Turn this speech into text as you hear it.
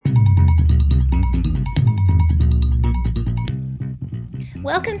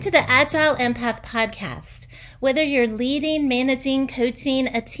Welcome to the Agile Empath podcast. Whether you're leading, managing, coaching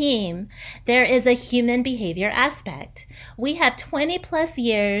a team, there is a human behavior aspect. We have 20 plus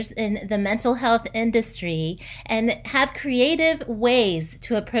years in the mental health industry and have creative ways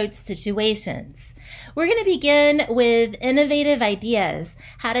to approach situations. We're going to begin with innovative ideas,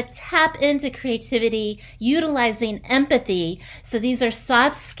 how to tap into creativity, utilizing empathy. So these are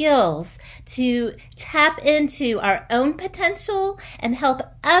soft skills to tap into our own potential and help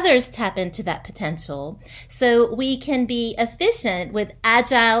others tap into that potential so we can be efficient with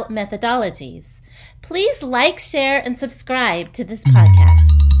agile methodologies. Please like, share, and subscribe to this podcast.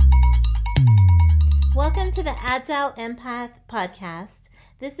 Welcome to the Agile Empath podcast.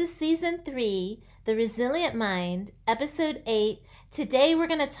 This is season 3, The Resilient Mind, episode 8. Today we're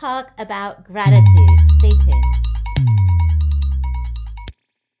going to talk about gratitude. Stay tuned.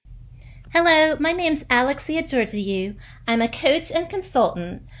 Hello, my name's Alexia Georgiou. I'm a coach and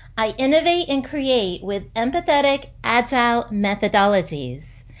consultant. I innovate and create with empathetic, agile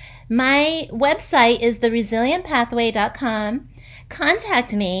methodologies. My website is theresilientpathway.com.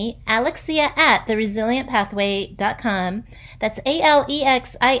 Contact me, Alexia at theresilientpathway.com. That's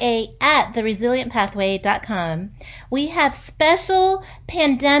ALEXIA at theresilientpathway.com. We have special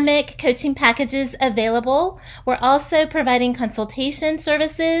pandemic coaching packages available. We're also providing consultation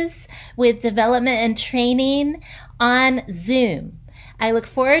services with development and training on Zoom. I look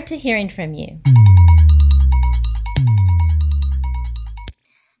forward to hearing from you.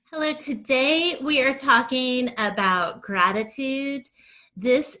 Hello, today we are talking about gratitude.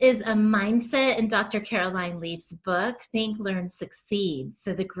 This is a mindset in Dr. Caroline Leaf's book, Think, Learn, Succeed.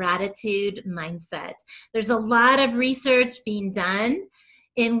 So the gratitude mindset. There's a lot of research being done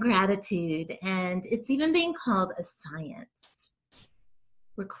in gratitude, and it's even being called a science.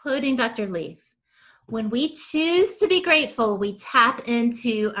 We're quoting Dr. Leaf. When we choose to be grateful, we tap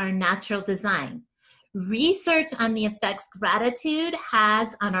into our natural design. Research on the effects gratitude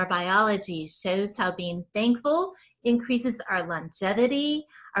has on our biology shows how being thankful increases our longevity,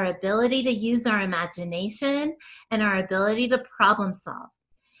 our ability to use our imagination, and our ability to problem solve.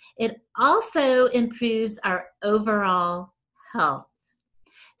 It also improves our overall health.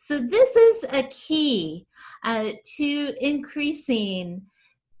 So this is a key to increasing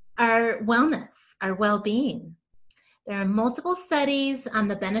our wellness, our well-being. There are multiple studies on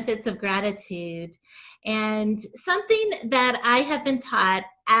the benefits of gratitude, and something that I have been taught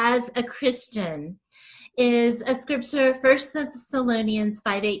as a Christian is a scripture, 1 Thessalonians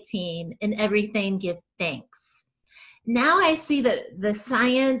 5:18, in everything give thanks. Now I see that the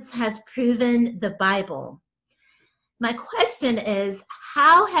science has proven the Bible. My question is,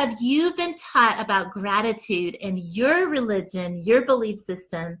 how have you been taught about gratitude in your religion, your belief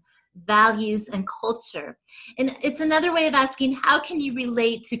system, values, and culture? And it's another way of asking, how can you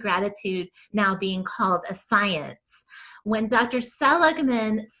relate to gratitude now being called a science? When Dr.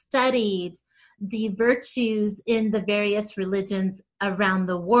 Seligman studied the virtues in the various religions around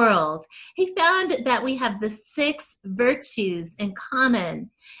the world, he found that we have the 6 virtues in common,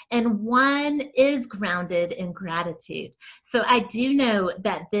 and one is grounded in gratitude. So I do know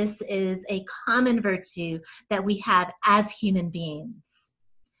that this is a common virtue that we have as human beings.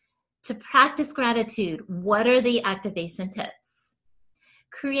 To practice gratitude, what are the activation tips?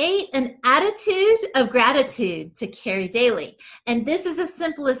 Create an attitude of gratitude to carry daily. And this is as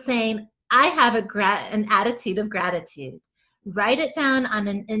simple as saying, I have an attitude of gratitude. Write it down on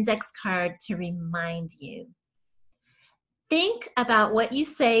an index card to remind you. Think about what you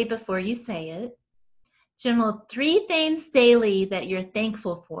say before you say it. Journal 3 things daily that you're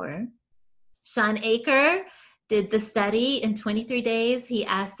thankful for. Sean Aker did the study in 23 days. He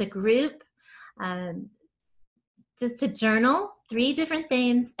asked a group just to journal 3 different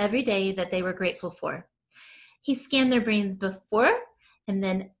things every day that they were grateful for. He scanned their brains before and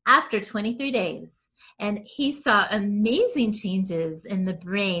then after 23 days, and he saw amazing changes in the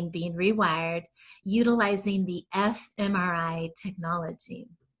brain being rewired utilizing the fMRI technology.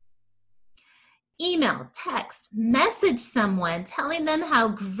 Email, text, message someone telling them how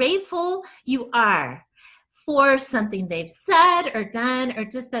grateful you are for something they've said or done, or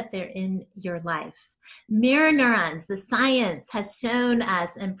just that they're in your life. Mirror neurons, the science has shown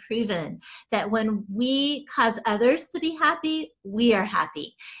us and proven that when we cause others to be happy, we are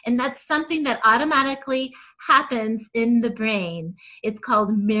happy. And that's something that automatically happens in the brain. It's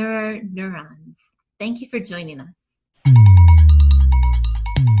called mirror neurons. Thank you for joining us.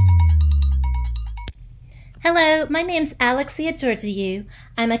 Hello, my name's Alexia Georgiou.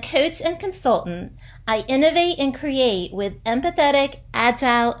 I'm a coach and consultant. I innovate and create with empathetic,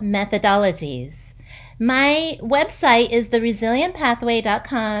 agile methodologies. My website is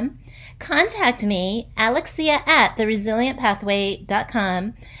theresilientpathway.com. Contact me, Alexia at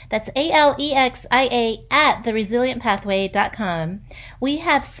theresilientpathway.com. That's Alexia at theresilientpathway.com. We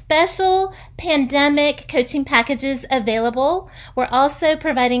have special pandemic coaching packages available. We're also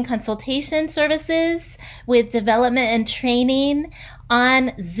providing consultation services with development and training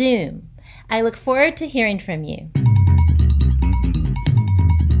on Zoom. I look forward to hearing from you.